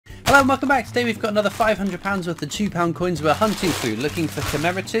Hello and welcome back. Today we've got another £500 worth of £2 coins we're hunting through, looking for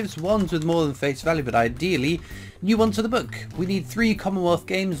commemoratives, ones with more than face value, but ideally new ones to the book. We need 3 Commonwealth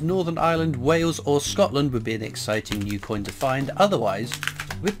games. Northern Ireland, Wales or Scotland would be an exciting new coin to find. Otherwise,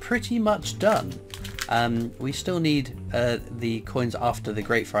 we're pretty much done. We still need the coins after the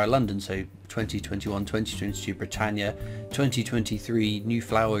Great Friar London, so 2021, 2022 Britannia, 2023 new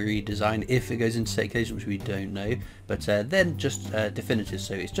flowery design if it goes into circulation, which we don't know, but then just definitive,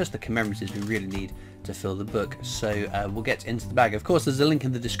 so it's just the commemoratives we really need to fill the book. So we'll get into the bag. Of course, there's a link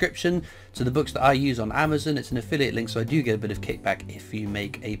in the description to the books that I use on Amazon. It's an affiliate link, so I do get a bit of kickback if you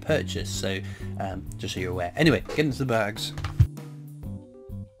make a purchase, so just so you're aware. Anyway, get into the bags.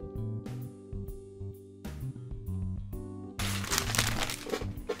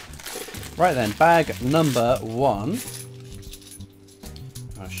 Right then, bag number 1.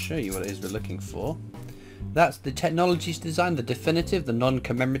 I'll show you what it is we're looking for. That's the Technologies design, the definitive, the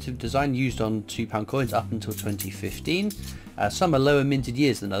non-commemorative design used on £2 coins up until 2015. Some are lower minted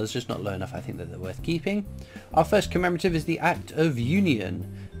years than others, just not low enough I think that they're worth keeping. Our first commemorative is the Act of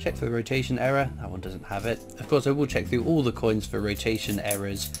Union. Check for the rotation error, that one doesn't have it. Of course I will check through all the coins for rotation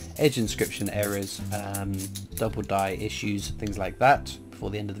errors, edge inscription errors, double die issues, things like that before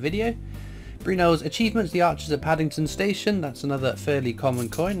the end of the video. Brunel's Achievements, the Archers at Paddington Station. That's another fairly common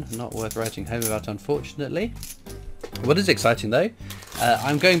coin, not worth writing home about unfortunately. What is exciting though,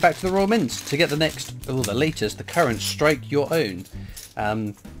 I'm going back to the Royal Mint to get the the current Strike Your Own. I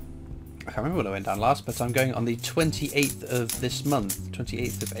can't remember when I went down last, but I'm going on the 28th of this month,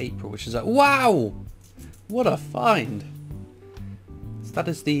 28th of April, which is wow! What a find! So that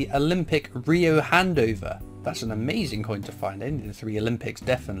is the Olympic Rio handover. That's an amazing coin to find. Only the 3 Olympics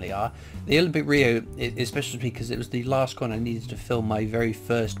definitely are. The Olympic Rio, especially because it was the last coin I needed to film my very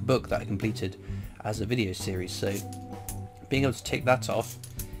first book that I completed as a video series. So being able to tick that off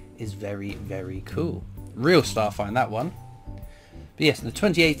is very, very cool. Real star find, that one. But yes, the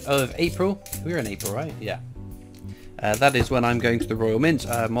 28th of April. We're in April, right? Yeah. That is when I'm going to the Royal Mint.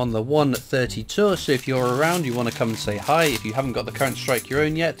 I'm on the 1:30 tour, so if you're around, you want to come and say hi. If you haven't got the current Strike Your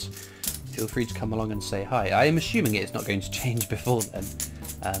Own yet, feel free to come along and say hi. I am assuming it's not going to change before then.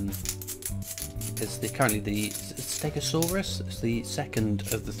 It's currently the Stegosaurus. It's the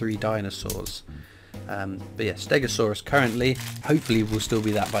second of the 3 dinosaurs. But yeah, Stegosaurus currently. Hopefully will still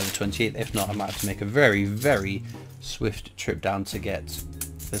be that by the 28th. If not, I might have to make a very, very swift trip down to get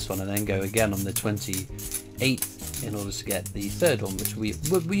this one and then go again on the 28th in order to get the third one, which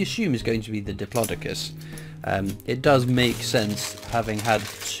we assume is going to be the Diplodocus. It does make sense, having had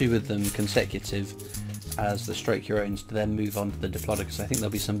 2 of them consecutive as the Strike Your Owns, to then move on to the Diplodocus. I think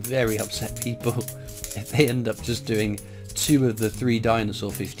there'll be some very upset people if they end up just doing 2 of the 3 dinosaur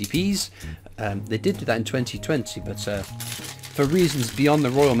 50p's. They did do that in 2020, but for reasons beyond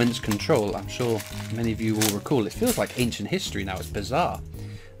the Royal Mint's control, I'm sure many of you will recall, it feels like ancient history now. It's bizarre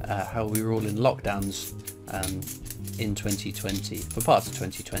how we were all in lockdowns in 2020, for parts of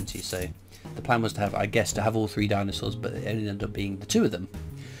 2020, so the plan was to have, I guess, to have all 3 dinosaurs, but it only ended up being the 2 of them.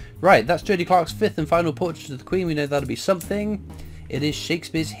 Right, that's Jodie Clark's 5th and final portrait of the Queen. We know that'll be something. It is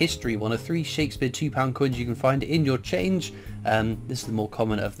Shakespeare's History, one of 3 Shakespeare £2 coins you can find in your change. This is the more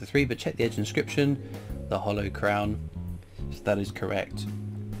common of the 3, but check the edge inscription, the hollow crown. So that is correct.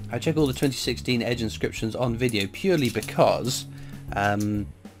 I check all the 2016 edge inscriptions on video purely because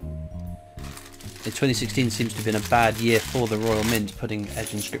 2016 seems to have been a bad year for the Royal Mint putting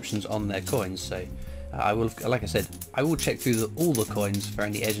edge inscriptions on their coins, so I will, like I said, I will check through all the coins for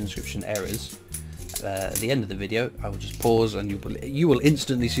any edge inscription errors. At the end of the video I will just pause and you will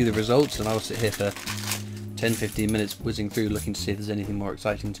instantly see the results, and I will sit here for 10-15 minutes whizzing through looking to see if there's anything more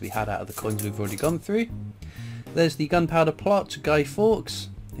exciting to be had out of the coins we've already gone through. There's the Gunpowder Plot, Guy Fawkes,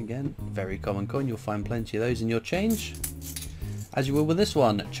 again very common coin, you'll find plenty of those in your change, as you will with this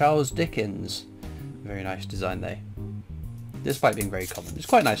one, Charles Dickens. Very nice design though, despite being very common. It's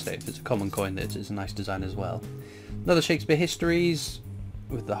quite nice though, if it's a common coin, it's a nice design as well. Another Shakespeare Histories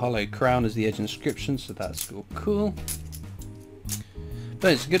with the hollow crown as the edge inscription, so that's all cool.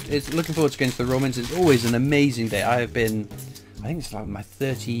 But it's good, it's looking forward to going to the Royal Mint. It's always an amazing day. I think it's like my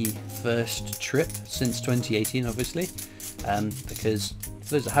 31st trip since 2018 obviously, because for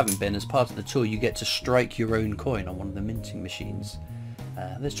those that haven't been, as part of the tour you get to strike your own coin on one of the minting machines.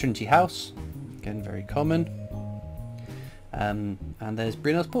 There's Trinity House, again very common, and there's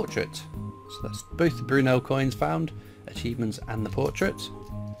Brunel's portrait, so that's both the Brunel coins found, achievements and the portrait.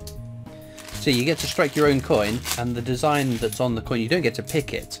 So you get to strike your own coin, and the design that's on the coin, you don't get to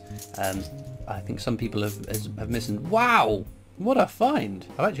pick it. I think some people have missed. Wow, what a find!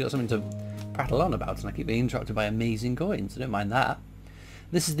 I've actually got something to prattle on about, and I keep being interrupted by amazing coins, I don't mind that.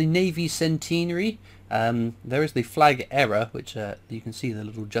 This is the Navy Centenary. There is the flag error, which you can see the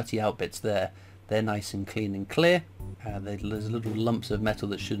little jutty out bits there. They're nice and clean and clear. There's little lumps of metal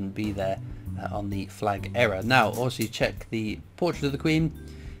that shouldn't be there on the flag error. Now, also check the portrait of the Queen.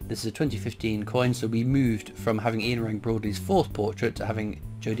 This is a 2015 coin, so we moved from having Ian Rank-Broadley's 4th portrait to having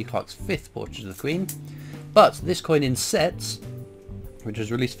Jodie Clark's 5th portrait of the Queen. But this coin in sets, which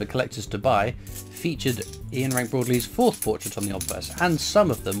was released for collectors to buy, featured Ian Rank-Broadley's 4th portrait on the obverse, and some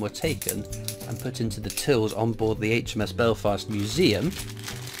of them were taken and put into the tills on board the HMS Belfast Museum.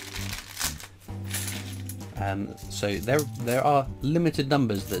 So there are limited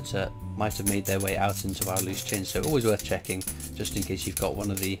numbers that might have made their way out into our loose change, so always worth checking, just in case you've got one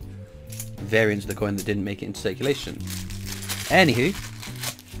of the variants of the coin that didn't make it into circulation. Anywho,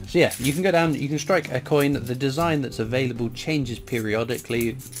 so yeah, you can go down, you can strike a coin. The design that's available changes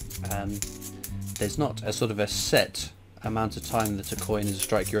periodically. There's not a sort of a set amount of time that a coin is a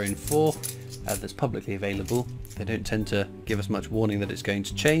strike your own for that's publicly available. They don't tend to give us much warning that it's going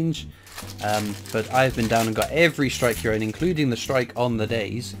to change. But I've been down and got every strike your own, including the strike on the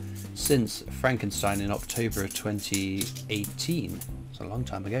days, since Frankenstein in October of 2018. It's a long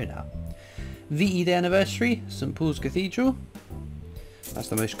time ago now. VE Day Anniversary, St Paul's Cathedral. That's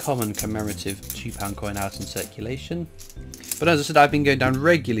the most common commemorative £2 coin out in circulation. But as I said, I've been going down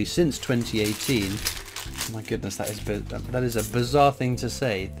regularly since 2018. Oh my goodness, that is a bizarre thing to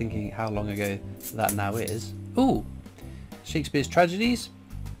say, thinking how long ago that now is. Ooh, Shakespeare's Tragedies.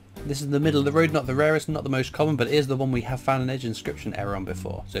 This is in the middle of the road, not the rarest, not the most common, but it is the one we have found an edge inscription error on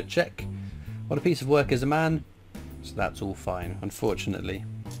before. So check. What a piece of work is a man. So that's all fine, unfortunately.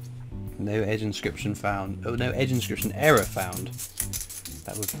 No edge inscription found. Oh, no edge inscription error found.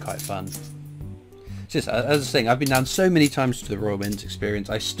 That would be quite fun. It's just, as I was saying, I've been down so many times to the Royal Mint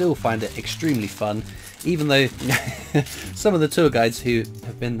experience. I still find it extremely fun, even though some of the tour guides who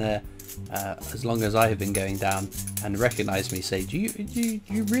have been there as long as I have been going down and recognise me say, do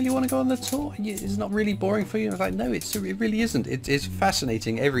you really want to go on the tour? It's not really boring for you? And I was like, no, it really isn't. It's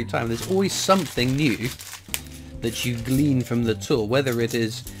fascinating every time. There's always something new that you glean from the tour, whether it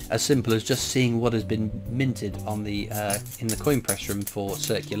is as simple as just seeing what has been minted on the in the coin press room for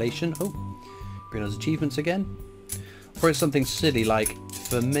circulation. Oh, Bruno's achievements again. Or it's something silly like,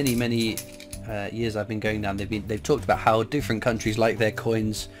 for many years I've been going down, they've talked about how different countries like their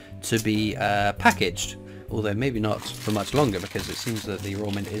coins to be packaged, although maybe not for much longer, because it seems that the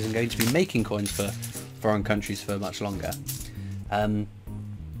Royal Mint isn't going to be making coins for foreign countries for much longer.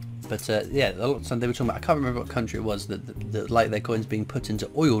 But yeah, a lot of time they were talking about, I can't remember what country it was, that like their coins being put into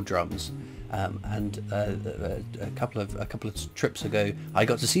oil drums. And a couple of trips ago, I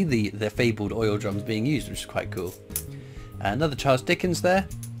got to see the fabled oil drums being used, which is quite cool. Another Charles Dickens there.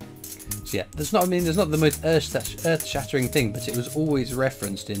 So yeah, there's not the most earth-shattering thing, but it was always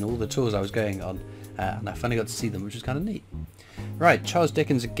referenced in all the tours I was going on, and I finally got to see them, which was kind of neat. Right, Charles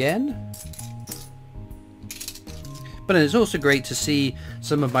Dickens again. But it's also great to see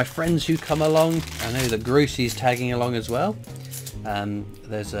some of my friends who come along. I know that Grossy's tagging along as well.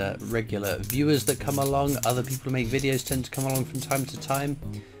 There's regular viewers that come along. Other people who make videos tend to come along from time to time.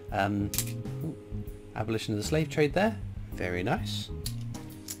 Abolition of the slave trade there. Very nice.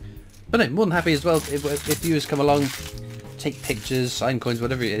 But no, more than happy as well if viewers come along, take pictures, sign coins,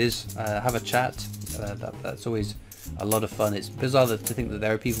 whatever it is, have a chat. That's always a lot of fun. It's bizarre to think that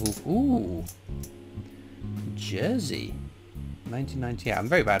there are people... Ooh! Jersey. 1998. I'm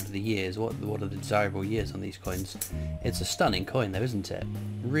very bad with the years. What are the desirable years on these coins? It's a stunning coin though, isn't it?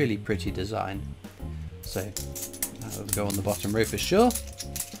 Really pretty design. So that'll go on the bottom row for sure.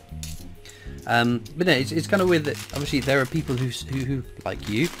 But no, it's kind of weird that obviously there are people who like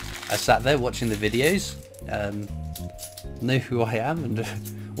you are sat there watching the videos, know who I am and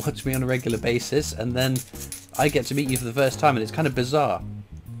watch me on a regular basis, and then I get to meet you for the first time, and it's kind of bizarre.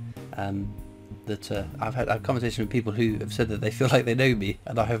 That I've had conversations with people who have said that they feel like they know me,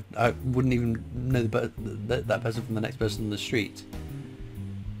 and I wouldn't even know that person from the next person on the street.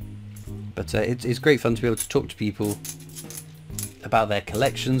 But it's great fun to be able to talk to people about their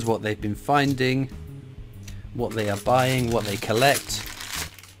collections, what they've been finding, what they are buying, what they collect.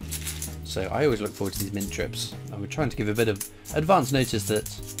 So I always look forward to these mint trips, and we're trying to give a bit of advance notice that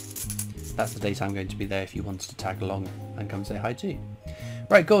that's the date I'm going to be there if you wanted to tag along and come say hi too.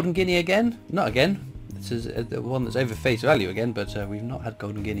 Right, Golden Guinea again. Not again. This is the one that's over face value again, but we've not had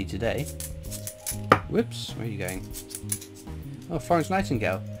Golden Guinea today. Whoops, where are you going? Oh, Florence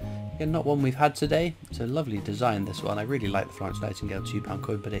Nightingale. Again, not one we've had today. It's a lovely design, this one. I really like the Florence Nightingale £2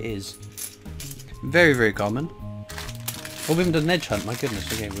 coin, but it is very, very common. Oh, we haven't done an edge hunt, my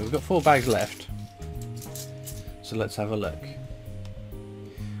goodness. Okay, we've got 4 bags left. So let's have a look.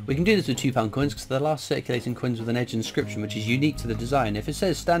 We can do this with £2 coins because they're the last circulating coins with an edge inscription, which is unique to the design. If it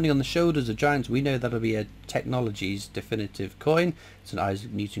says standing on the shoulders of giants, we know that'll be a Technologies definitive coin. It's an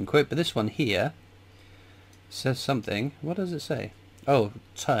Isaac Newton quote, but this one here says something. What does it say? Oh,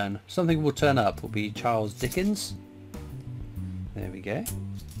 turn. Something will turn up will be Charles Dickens. There we go.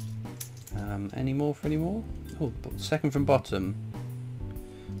 Any more for any more? Oh, second from bottom.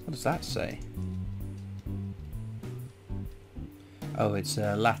 What does that say? Oh, it's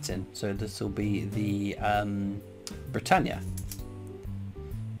Latin, so this will be the Britannia.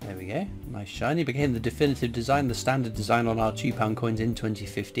 There we go. Nice shiny. Became the definitive design, the standard design on our £2 coins in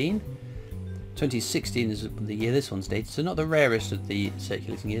 2015. 2016 is the year this one's dated, so not the rarest of the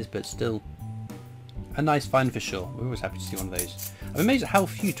circulating years, but still a nice find for sure. We're always happy to see one of those. I'm amazed at how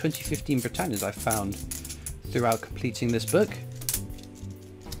few 2015 Britannias I've found throughout completing this book.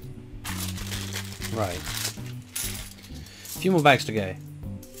 Right. A few more bags to go.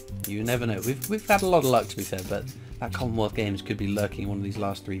 You never know. We've had a lot of luck, to be fair, but that Commonwealth Games could be lurking in one of these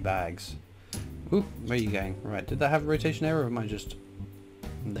last 3 bags. Ooh, where are you going? Right, did that have a rotation error, or am I just...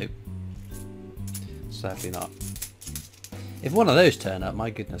 Nope. Sadly not. If one of those turn up, my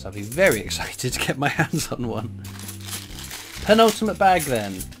goodness, I'd be very excited to get my hands on one. Penultimate bag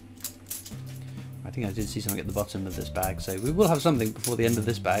then. I think I did see something at the bottom of this bag, so we will have something before the end of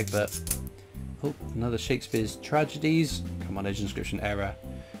this bag, but... Oh, another Shakespeare's Tragedies. Come on, edge inscription error.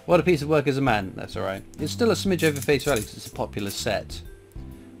 What a piece of work as a man. That's alright. It's still a smidge over face value because it's a popular set.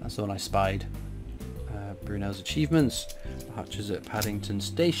 That's the one I spied. Brunel's Achievements. Archers at Paddington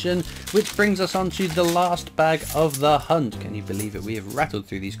Station. Which brings us on to the last bag of the hunt. Can you believe it? We have rattled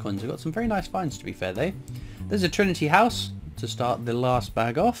through these coins. We've got some very nice finds, to be fair, though. There's a Trinity House to start the last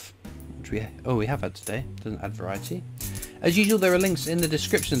bag off. Which we have had today. Doesn't add variety. As usual, there are links in the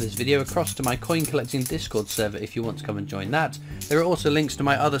description of this video across to my coin collecting Discord server if you want to come and join that. There are also links to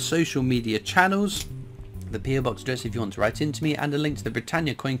my other social media channels, the PO Box address if you want to write into me, and a link to the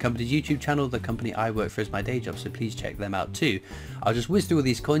Britannia Coin Company's YouTube channel, the company I work for as my day job, so please check them out too. I'll just whiz through all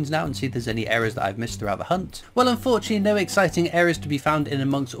these coins now and see if there's any errors that I've missed throughout the hunt. Well, unfortunately, no exciting errors to be found in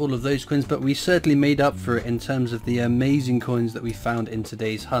amongst all of those coins, but we certainly made up for it in terms of the amazing coins that we found in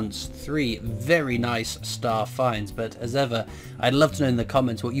today's hunts. 3 very nice star finds, but as ever, I'd love to know in the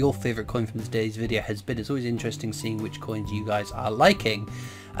comments what your favourite coin from today's video has been. It's always interesting seeing which coins you guys are liking.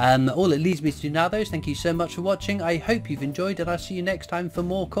 All it leaves me to do now though is thank you so much for watching. I hope you've enjoyed, and I'll see you next time for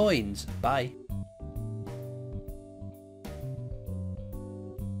more coins. Bye.